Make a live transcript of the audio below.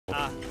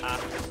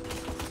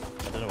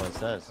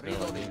says.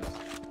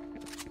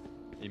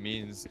 He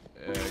means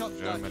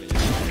Germany.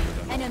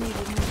 Enemy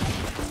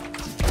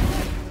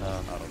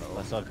I don't know.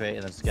 Let's not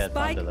create a scared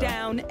Spike panda.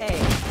 down A.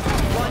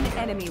 One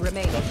enemy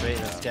remaining. Stop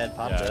creating a scared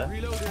panda.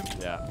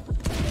 Yeah.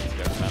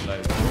 Scared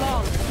panda.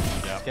 Long.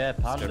 Yeah. Scared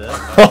panda.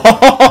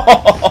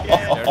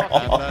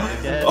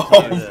 Scared Oh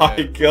panda.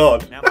 my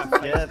god.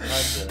 Scared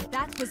panda.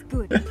 That was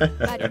good.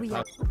 But we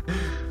have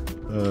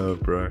Oh,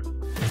 bro.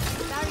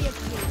 barrier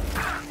clear.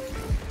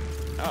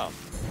 Oh.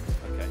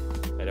 Okay.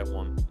 They don't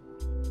want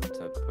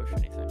to push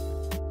anything.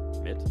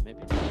 Mid, maybe.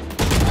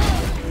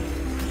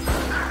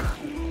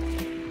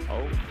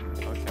 Oh.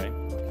 Okay.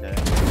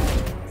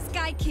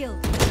 Sky kill.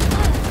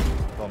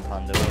 One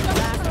panda.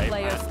 Last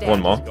player standing.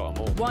 One more. Got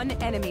 'em all. One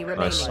enemy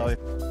remaining. Nice. So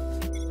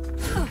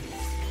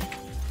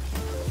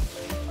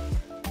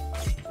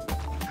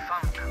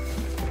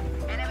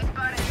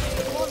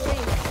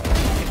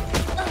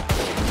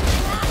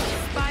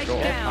Spike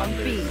down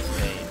B.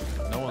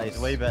 No one's it's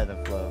way better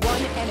than Flow.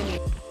 One enemy.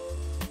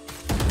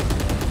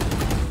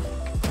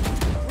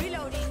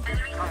 Reloading.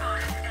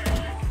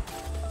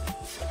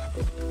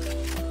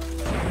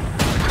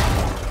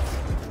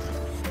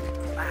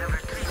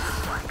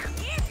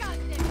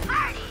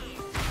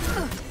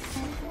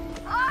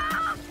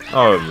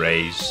 Oh,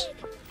 raise.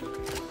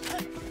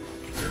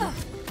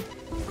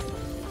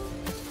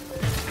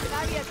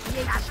 Barrier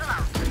created.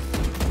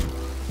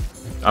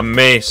 I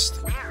missed.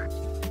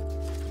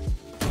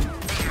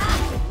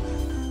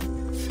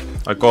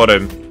 I got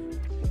him.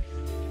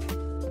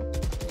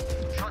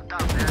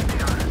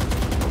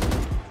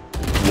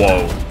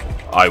 Whoa.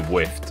 I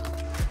whiffed.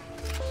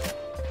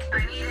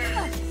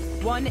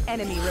 One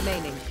enemy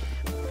remaining.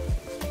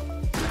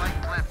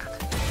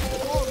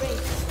 Wall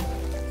raised.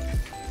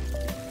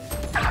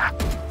 Do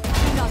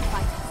not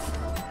fight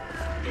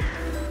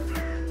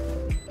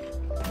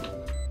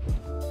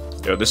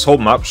us. Yo, this whole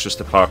map's just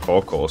a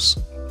parkour course.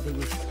 They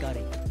will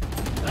scurry.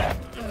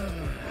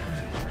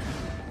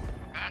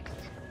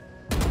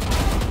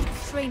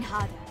 Train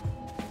harder.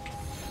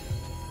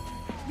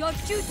 Your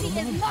duty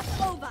is not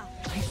over.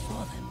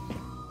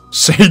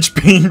 Sage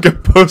being a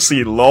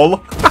pussy, lol.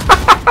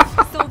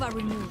 Sova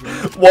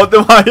removed. What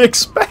do I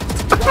expect?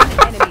 One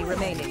enemy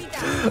remaining.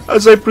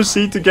 As I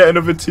proceed to get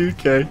another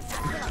 2k.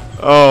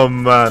 Oh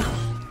man.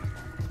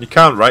 You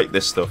can't write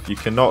this stuff. You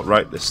cannot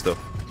write this stuff.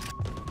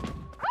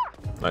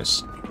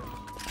 Nice.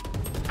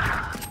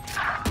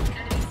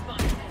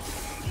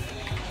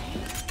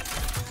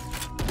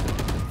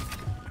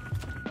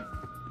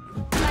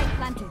 Light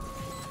planted.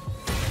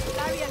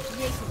 Barrier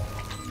created.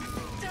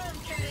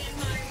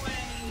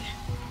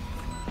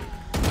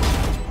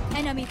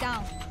 Enemy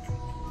down.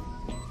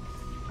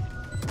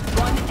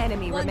 One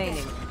enemy One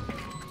remaining.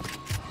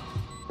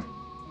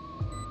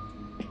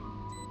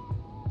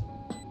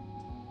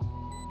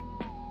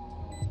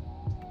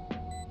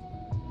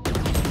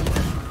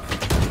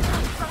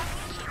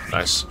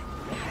 Nice.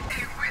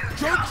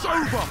 Joke's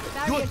over!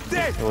 You're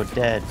dead! You're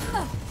dead.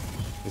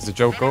 Is the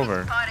joke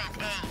over?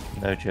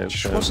 No joke.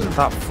 Which wasn't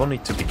that funny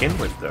to begin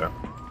with, though.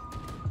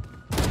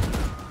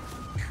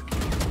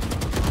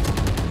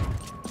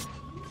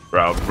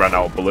 Bro, I ran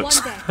out of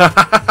bullets.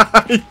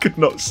 One He could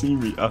not see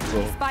me at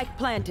all. Spike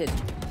planted.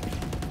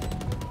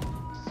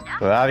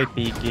 Where are we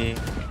peeking?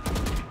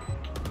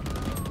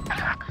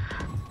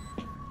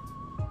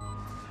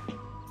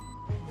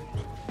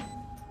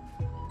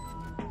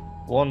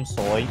 One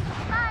soy.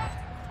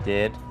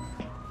 Dead.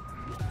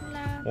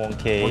 One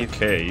cave. One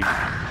cave.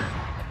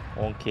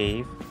 One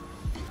cave.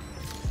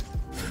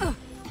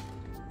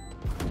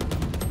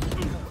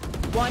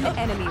 One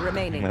enemy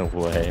remaining. No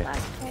way.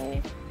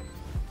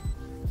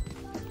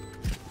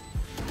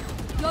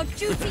 Your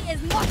duty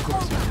is not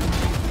over.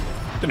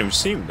 Didn't even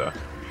see him there.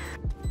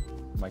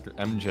 Michael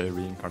MJ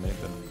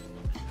reincarnated.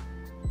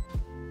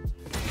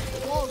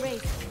 Wall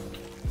raised.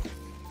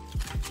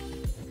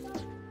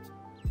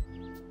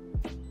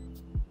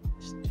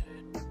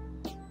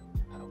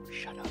 Oh,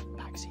 shut up.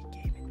 Backseat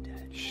gaming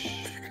dead.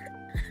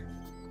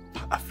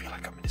 I feel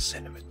like I'm in a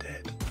cinema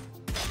dead.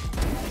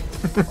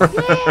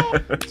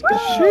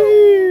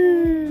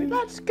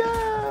 Let's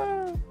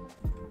go!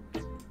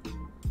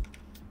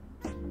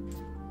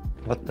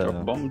 What the?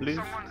 Drop bomb, please.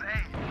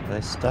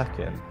 They stuck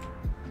in.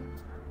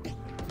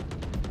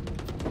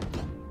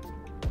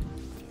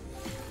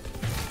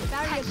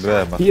 Barrier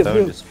Bruh, my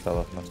phone just fell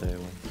off my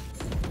table.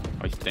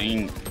 I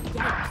think.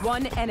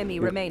 One enemy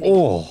remaining.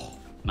 Oh!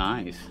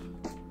 Nice.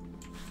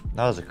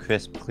 That was a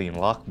crisp, clean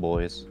lock,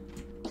 boys.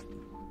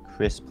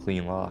 Crisp,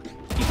 clean lock. do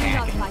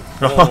not fight us.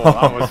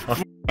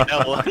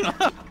 Oh, that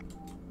was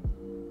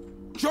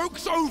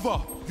Joke's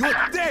over! You're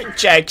dead!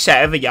 Jake's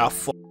over, you're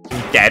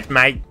f***ing dead,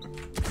 mate.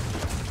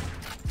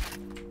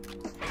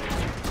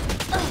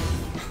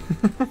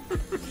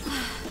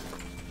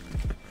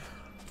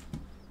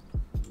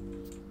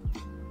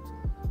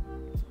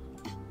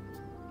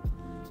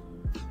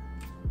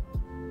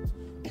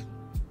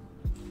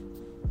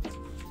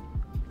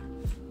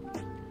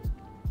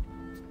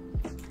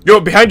 Yo,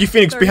 behind you,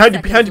 Phoenix, 30 behind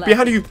you, behind you, seconds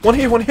behind you. One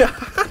here, one here.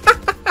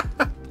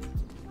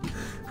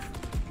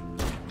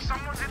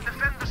 Someone's in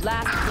defender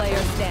Last player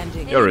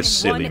standing. You're a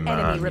silly One man.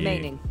 enemy you.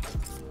 remaining.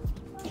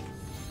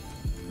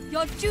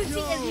 Your duty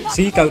is not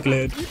See,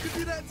 calculate. You can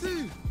do that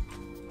too.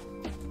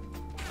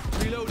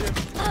 Reload him.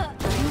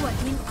 You are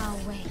in our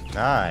way.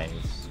 Nice.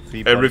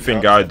 Three Everything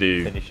body I shots,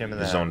 do finish him in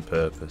the is head. on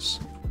purpose.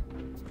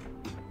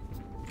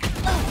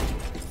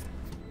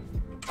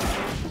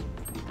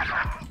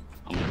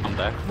 I'm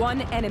there.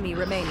 One enemy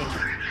remaining.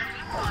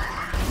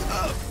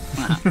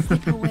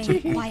 Slip away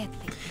quietly.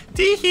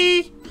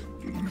 Teehee.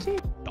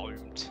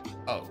 Don't.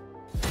 Oh.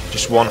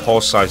 Just one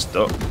horse-sized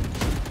duck.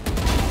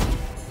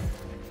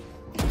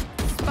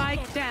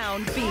 Spike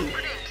down B.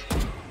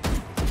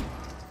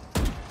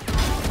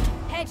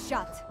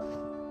 Headshot.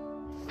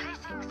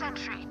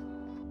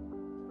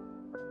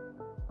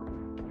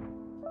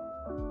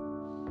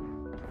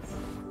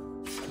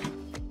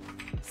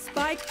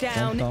 Spike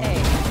down A.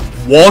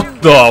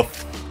 What the?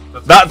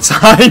 That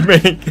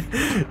timing.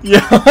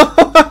 Yeah.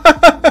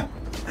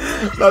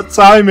 That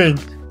timing.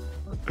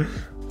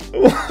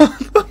 What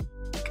the?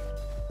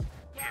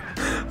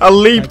 I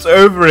leaped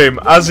over him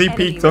as he Enemy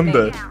peeked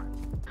under.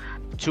 remaining.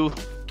 2. Wall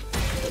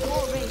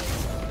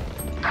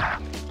raised.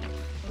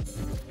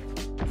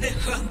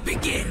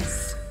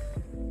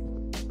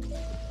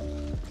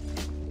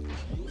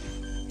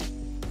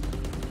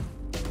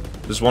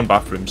 There's one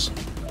bathrooms.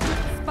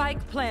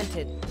 Spike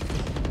planted.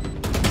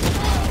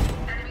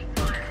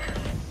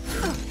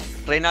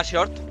 Reina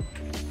short.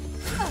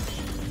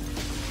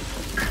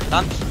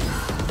 Lamps.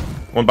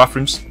 One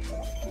bathrooms.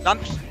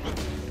 Lamps.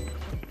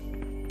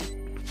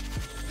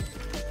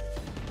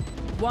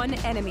 One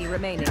enemy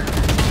remaining.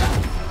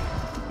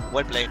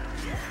 Well played.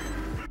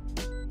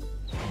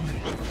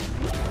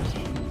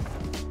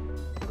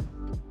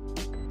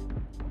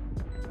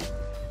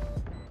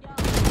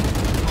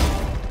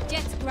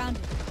 Jets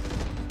grounded.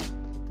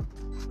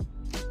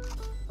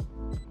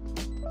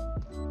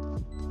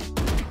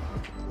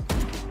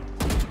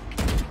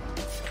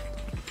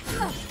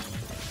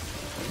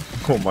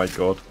 Oh my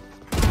god.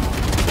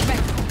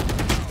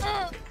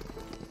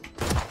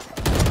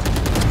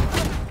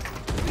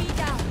 Three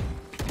down.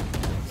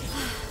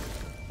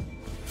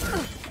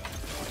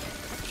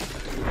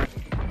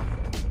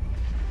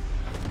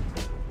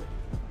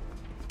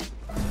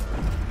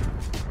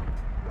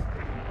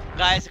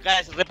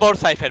 Guys, report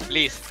Cypher,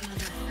 please.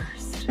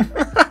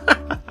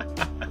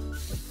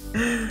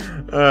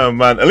 Oh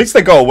man, at least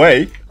they got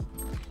away.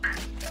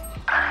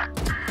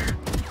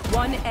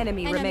 One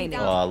enemy remaining.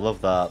 Oh, I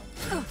love that.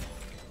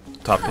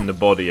 Tapping the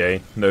body, eh?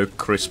 No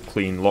crisp,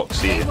 clean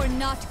locks They here. were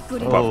not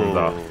good Apart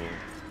enough. from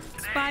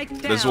that. Spike down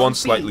There's one B.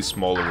 slightly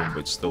smaller one,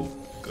 but still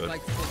good.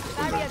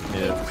 Barriers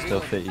Yeah, still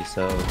fit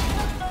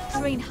yourself.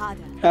 train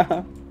harder.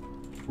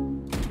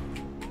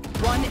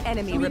 One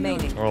enemy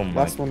remaining. Oh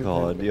my Last one.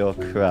 god, you're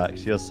cracked.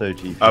 You're so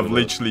G. I've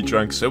literally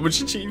drank so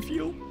much G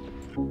Fuel.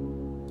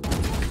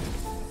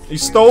 He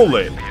stole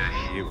it.